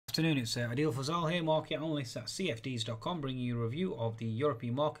Afternoon, it's Adil Fazal here, market analyst at CFDs.com, bringing you a review of the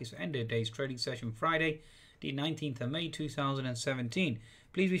European markets end of day's trading session Friday, the 19th of May 2017.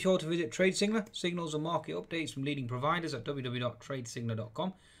 Please be sure to visit TradeSignal, signals and market updates from leading providers at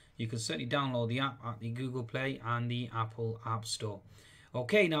www.tradesignal.com. You can certainly download the app at the Google Play and the Apple App Store.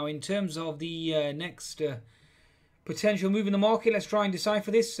 Okay, now in terms of the next potential move in the market, let's try and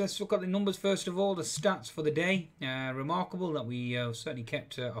decipher this. Let's look at the numbers first of all, the stats for the day. Remarkable that we certainly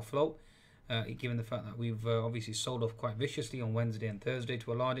kept afloat, given the fact that we've obviously sold off quite viciously on Wednesday and Thursday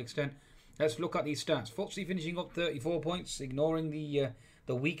to a large extent. Let's look at these stats. FTSE finishing up 34 points, ignoring the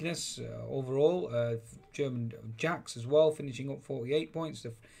weakness overall. German DAX as well, finishing up 48 points,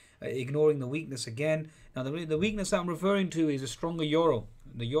 ignoring the weakness again. Now the weakness that I'm referring to is a stronger euro.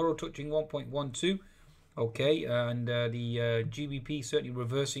 The euro touching 1.12. Okay, and the GBP certainly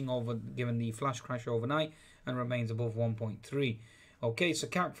reversing over, given the flash crash overnight, and remains above 1.3. Okay, so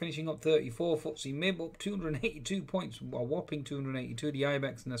CAC finishing up 34, FTSE MIB up 282 points, a whopping 282, the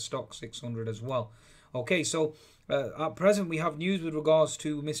IBEX and the stock 600 as well. Okay, so at present we have news with regards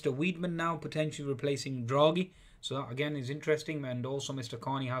to Mr. Weidman now potentially replacing Draghi. So that again is interesting, and also Mr.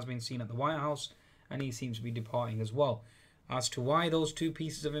 Carney has been seen at the White House, and he seems to be departing as well. As to why those two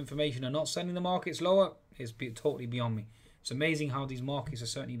pieces of information are not sending the markets lower is totally beyond me. It's amazing how these markets are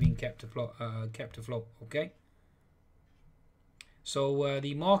certainly being kept afloat. Okay, so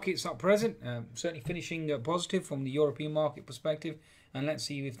the markets at present certainly finishing positive from the European market perspective, and let's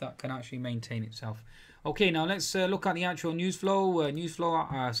see if that can actually maintain itself. Okay, now let's look at the actual news flow.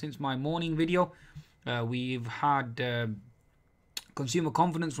 Since my morning video, we've had consumer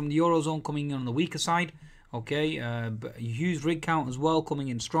confidence from the Eurozone coming in on the weaker side. Okay, but a huge rig count as well, coming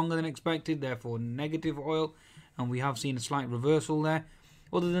in stronger than expected, therefore negative oil, and we have seen a slight reversal there.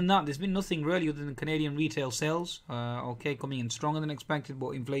 Other than that, there's been nothing really other than Canadian retail sales, okay, coming in stronger than expected,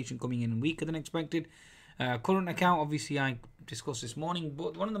 but inflation coming in weaker than expected. Current account, obviously I discussed this morning,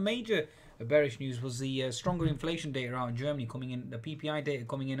 but one of the major bearish news was the stronger inflation data out in Germany coming in, the PPI data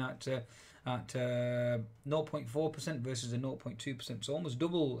coming in at 0.4% versus the 0.2%, so almost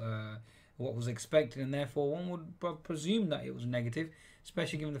double what was expected, and therefore one would presume that it was negative,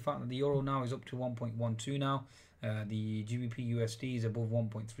 especially given the fact that the euro now is up to 1.12 now, the GBP USD is above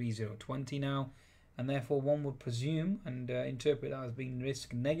 1.3020 now, and therefore one would presume and interpret that as being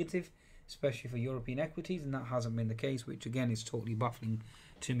risk negative, especially for European equities, and that hasn't been the case, which again is totally baffling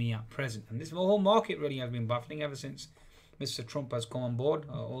to me at present. And this whole market really has been baffling ever since Mr. Trump has come on board.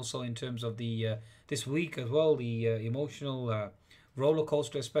 Also in terms of the this week as well, the emotional roller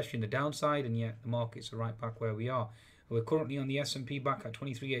coaster, especially in the downside, and yet the markets are right back where we are. We're currently on the S&P back at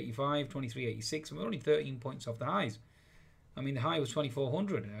 2385, 2386, and we're only 13 points off the highs. I mean, the high was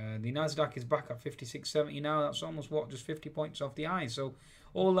 2400. The Nasdaq is back at 5670 now. That's almost what, just 50 points off the highs. So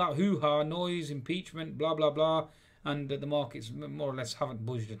all that hoo-ha, noise, impeachment, blah blah blah, and the markets more or less haven't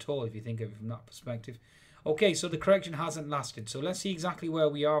budged at all if you think of it from that perspective. Okay, so the correction hasn't lasted. So let's see exactly where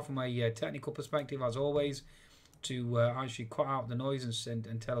we are from a technical perspective, as always, to actually cut out the noise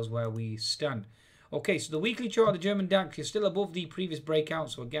and tell us where we stand. Okay, so the weekly chart of the German DAX is still above the previous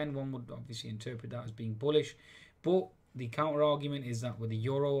breakout, so again one would obviously interpret that as being bullish, but the counter argument is that with the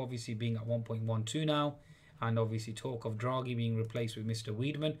euro obviously being at 1.12 now, and obviously talk of Draghi being replaced with Mr.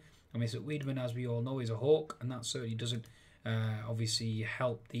 Weidman, and Mr. Weidman, as we all know, is a hawk, and that certainly doesn't obviously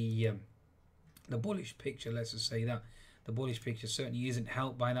help the bullish picture. Let's just say that the bullish picture certainly isn't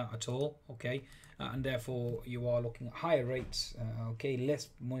helped by that at all. Okay, and therefore you are looking at higher rates, okay, less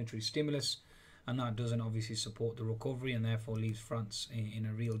monetary stimulus, and that doesn't obviously support the recovery, and therefore leaves France in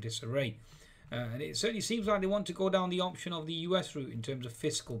a real disarray. And it certainly seems like they want to go down the option of the US route in terms of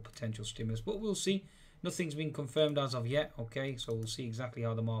fiscal potential stimulus, but we'll see. Nothing's been confirmed as of yet. Okay, so we'll see exactly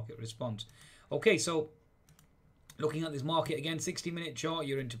how the market responds. Okay, so looking at this market again, 60-minute chart,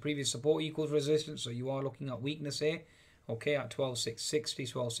 you're into previous support equals resistance, so you are looking at weakness here. Okay, at 12,660,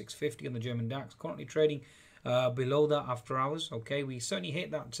 12,650 on the German DAX, currently trading below that after hours. Okay, we certainly hit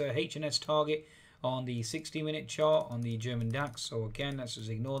that H&S target on the 60-minute chart on the German DAX. So again, let's just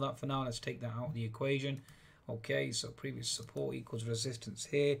ignore that for now. Let's take that out of the equation. Okay, so previous support equals resistance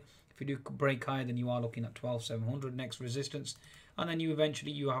here. If you do break higher, then you are looking at 12,700 next resistance, and then you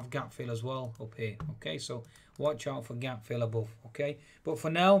have gap fill as well up here. Okay, so watch out for gap fill above. Okay, but for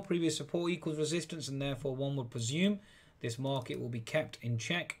now, previous support equals resistance, and therefore one would presume this market will be kept in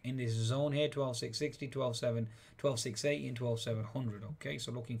check in this zone here, 12,660, 12,680 and 12,700. Okay,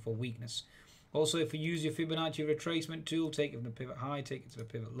 so looking for weakness. Also, if you use your Fibonacci retracement tool, take it from the pivot high, take it to the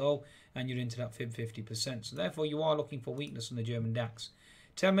pivot low, and you're into that Fib 50%. So therefore you are looking for weakness in the German DAX.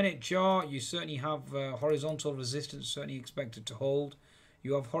 10-minute chart, you certainly have horizontal resistance certainly expected to hold.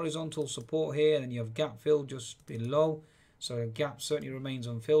 You have horizontal support here, and then you have gap fill just below. So the gap certainly remains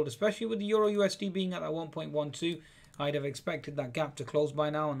unfilled, especially with the Euro USD being at that 1.12. I'd have expected that gap to close by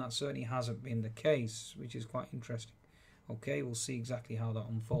now, and that certainly hasn't been the case, which is quite interesting. Okay, we'll see exactly how that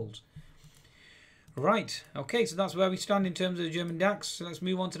unfolds. Right, okay, so that's where we stand in terms of the German DAX. So let's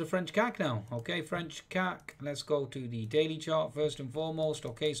move on to the French CAC now. Okay, French CAC, let's go to the daily chart first and foremost.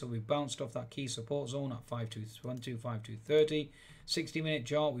 Okay, so we've bounced off that key support zone at 5212, 5230. 60-minute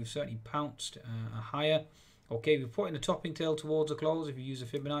chart, we've certainly pounced higher. Okay, we're putting the topping tail towards a close. If you use a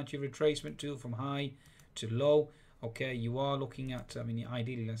Fibonacci retracement tool from high to low, okay, you are looking at, I mean,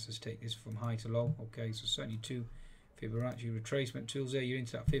 ideally, let's just take this from high to low. Okay, so certainly two Fibonacci retracement tools there. You're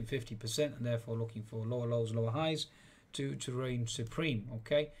into that fib 50%, and therefore looking for lower lows, lower highs to reign supreme.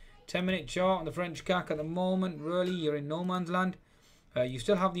 Okay, 10-minute chart on the French CAC at the moment. Really, you're in no man's land. You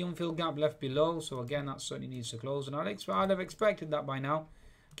still have the unfilled gap left below, so again, that certainly needs to close. And I'd have expected that by now,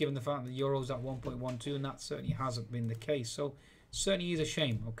 given the fact that the euro's at 1.12, and that certainly hasn't been the case. So certainly is a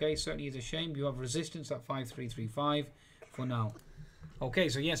shame. Okay, certainly is a shame. You have resistance at 5335 for now. Okay,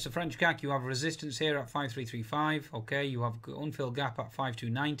 so yes, the French CAC, you have resistance here at 5335. Okay, you have unfilled gap at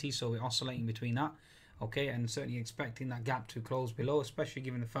 5290, so we're oscillating between that. Okay, and certainly expecting that gap to close below, especially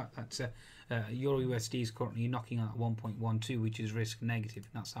given the fact that Euro USD is currently knocking at 1.12, which is risk negative.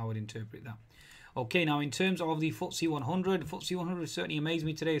 That's how I would interpret that. Okay, now in terms of the FTSE 100, the FTSE 100 certainly amazed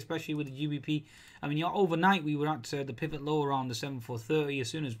me today, especially with the GBP. I mean, overnight we were at the pivot low around the 7430. As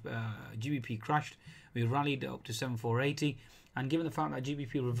soon as GBP crashed, we rallied up to 7480. And given the fact that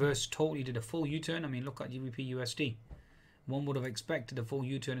GBP reversed, totally did a full U-turn, I mean, look at GBP USD. One would have expected a full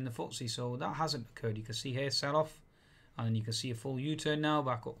U-turn in the FTSE, so that hasn't occurred. You can see here, sell-off, and then you can see a full U-turn now,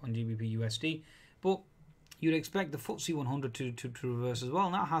 back up on GBP USD. But you'd expect the FTSE 100 to reverse as well,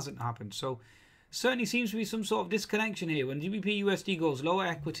 and that hasn't happened. So certainly seems to be some sort of disconnection here. When GBP USD goes lower,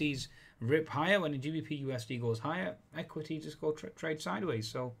 equities rip higher. When the GBP USD goes higher, equities just go trade sideways.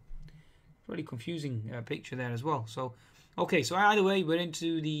 So really confusing picture there as well. So okay, so either way, we're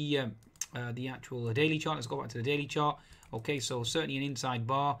into the actual daily chart. Let's go back to the daily chart. Okay, so certainly an inside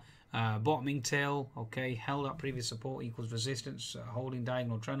bar, bottoming tail. Okay, held up previous support equals resistance, holding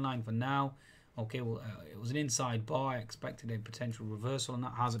diagonal trend line for now. Okay, well, it was an inside bar. I expected a potential reversal, and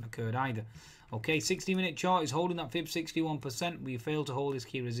that hasn't occurred either. Okay, 60-minute chart is holding that fib 61%. We failed to hold this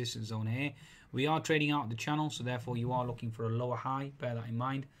key resistance zone here. We are trading out the channel, so therefore you are looking for a lower high. Bear that in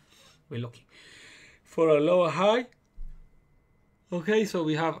mind. We're looking for a lower high. Okay, so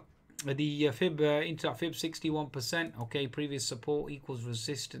we have the fib into that fib 61%. Okay, previous support equals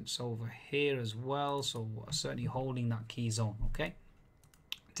resistance over here as well. So certainly holding that key zone. Okay,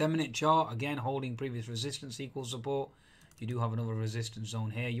 10-minute chart again holding previous resistance equals support. You do have another resistance zone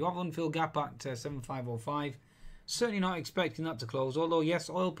here. You have unfilled gap at 7505. Certainly not expecting that to close. Although yes,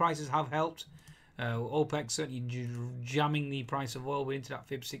 oil prices have helped. OPEC certainly jamming the price of oil. We're into that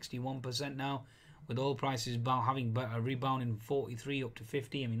fib 61% now, with oil prices having a rebound in 43 up to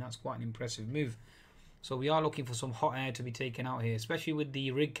 50. I mean, that's quite an impressive move. So we are looking for some hot air to be taken out here, especially with the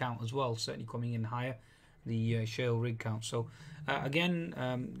rig count as well, certainly coming in higher, the shale rig count. So again,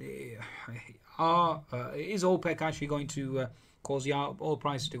 is OPEC actually going to cause the oil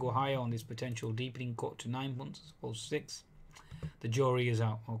prices to go higher on this potential deepening cut to 9 months, I suppose 6? The jury is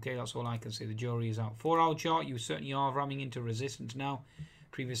out. Okay, that's all I can say. The jury is out. 4-hour chart, you certainly are ramming into resistance now.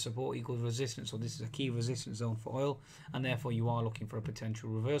 Previous support equals resistance, so this is a key resistance zone for oil, and therefore you are looking for a potential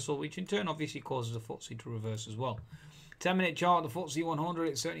reversal, which in turn obviously causes the FTSE to reverse as well. 10-minute chart, the FTSE 100,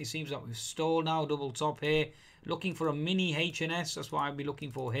 it certainly seems that we've stalled now, double top here, looking for a mini HNS. That's what I'd be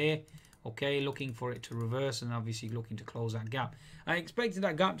looking for here. Okay, looking for it to reverse, and obviously looking to close that gap. I expected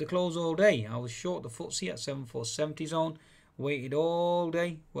that gap to close all day. I was short the FTSE at 7470 zone, waited all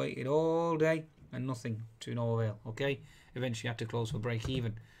day, and nothing to no avail. Okay, eventually had to close for break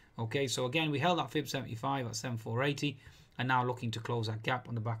even. Okay, so again, we held that fib 75 at 7480, and now looking to close that gap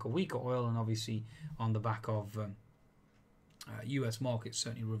on the back of weaker oil, and obviously on the back of US markets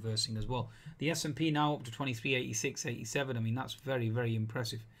certainly reversing as well. The S&P now up to 2386.87. I mean, that's very, very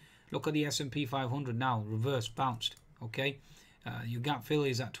impressive. Look at the S&P 500 now, reverse bounced. Okay, your gap fill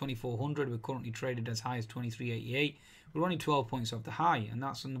is at 2400. We're currently traded as high as 2388. We're only 12 points off the high, and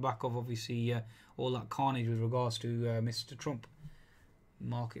that's on the back of obviously all that carnage with regards to Mr. Trump.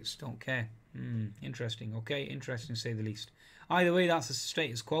 Markets don't care. Interesting. Okay, interesting to say the least. Either way, that's the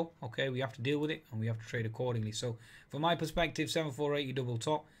status quo. Okay, we have to deal with it, and we have to trade accordingly. So from my perspective, 7480 double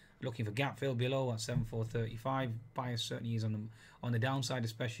top, looking for gap fill below at 7435. Bias certainly is on the downside,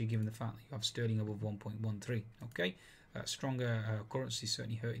 especially given the fact that you have sterling above 1.13. Okay, stronger currency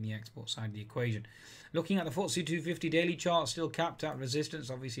certainly hurting the export side of the equation. Looking at the FTSE 250 daily chart, still capped at resistance.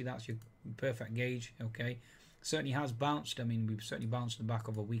 Obviously, that's your perfect gauge. Okay, certainly has bounced. I mean, we've certainly bounced on the back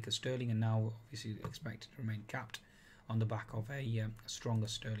of a weaker sterling, and now obviously expected to remain capped on the back of a stronger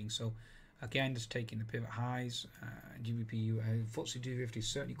sterling. So again, just taking the pivot highs. GBP FTSE 250 is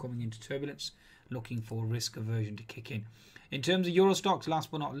certainly coming into turbulence, looking for risk aversion to kick in. In terms of Euro stocks,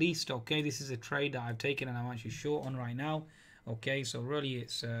 last but not least, okay, this is a trade that I've taken and I'm actually short on right now. Okay, so really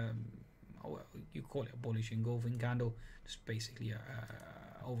it's you call it a bullish engulfing candle, just basically a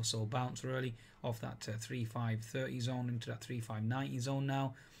oversold bounce really off that 3530 zone into that 3590 zone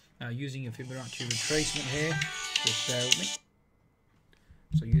now. Using a Fibonacci retracement here, just bear with me.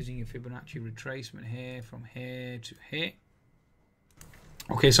 So using a Fibonacci retracement here from here to here.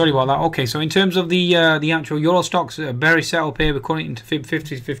 Okay, sorry about that. Okay, so in terms of the actual Euro stocks, bearish setup here, we're calling it into Fib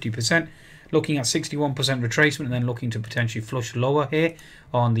 50%, looking at 61% retracement, and then looking to potentially flush lower here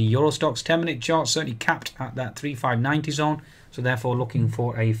on the Euro stocks. 10-minute chart certainly capped at that 3590 zone, so therefore looking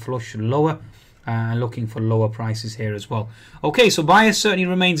for a flush lower. Looking for lower prices here as well. Okay, so bias certainly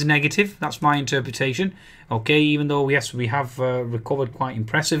remains negative. That's my interpretation. Okay, even though yes, we have recovered quite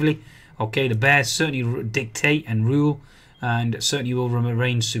impressively. Okay, the bears certainly dictate and rule, and certainly will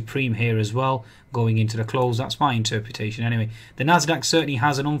remain supreme here as well going into the close. That's my interpretation anyway. The Nasdaq certainly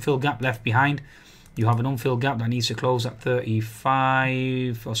has an unfilled gap left behind. You have an unfilled gap that needs to close at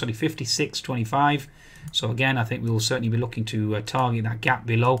 56.25. So again, I think we will certainly be looking to target that gap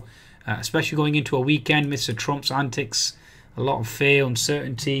below. Especially going into a weekend, Mr. Trump's antics, a lot of fear,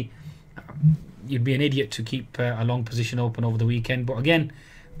 uncertainty. You'd be an idiot to keep a long position open over the weekend. But again,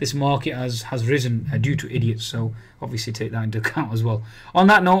 this market has risen due to idiots, so obviously take that into account as well. On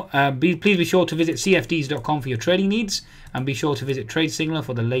that note, please be sure to visit cfds.com for your trading needs, and be sure to visit Trade Signaler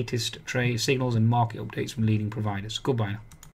for the latest trade signals and market updates from leading providers. Goodbye now.